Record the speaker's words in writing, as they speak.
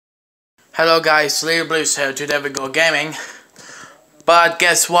Hello guys, Little Blues here, today we go gaming. But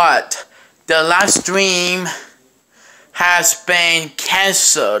guess what? The live stream has been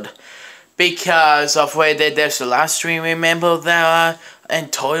cancelled because of where there's a live stream, remember that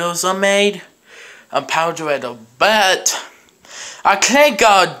and toils are made on Power Director. But I can't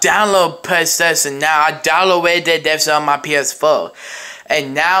go download PlayStation now. I downloaded it, that's on my PS4.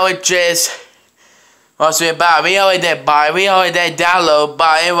 And now it just what's it about? We already download,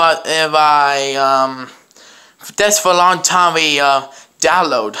 but that's for a long time we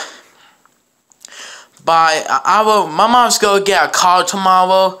download. But my mom's gonna get a call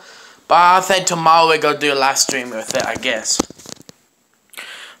tomorrow, but I think tomorrow we're gonna do a live stream with it, I guess.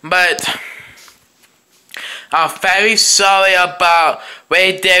 But I'm very sorry about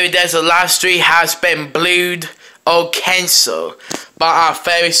where there's a live stream has been blued or cancelled. But I'm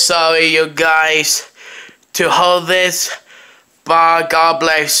very sorry, you guys, to hold this. But God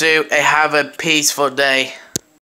bless you and have a peaceful day.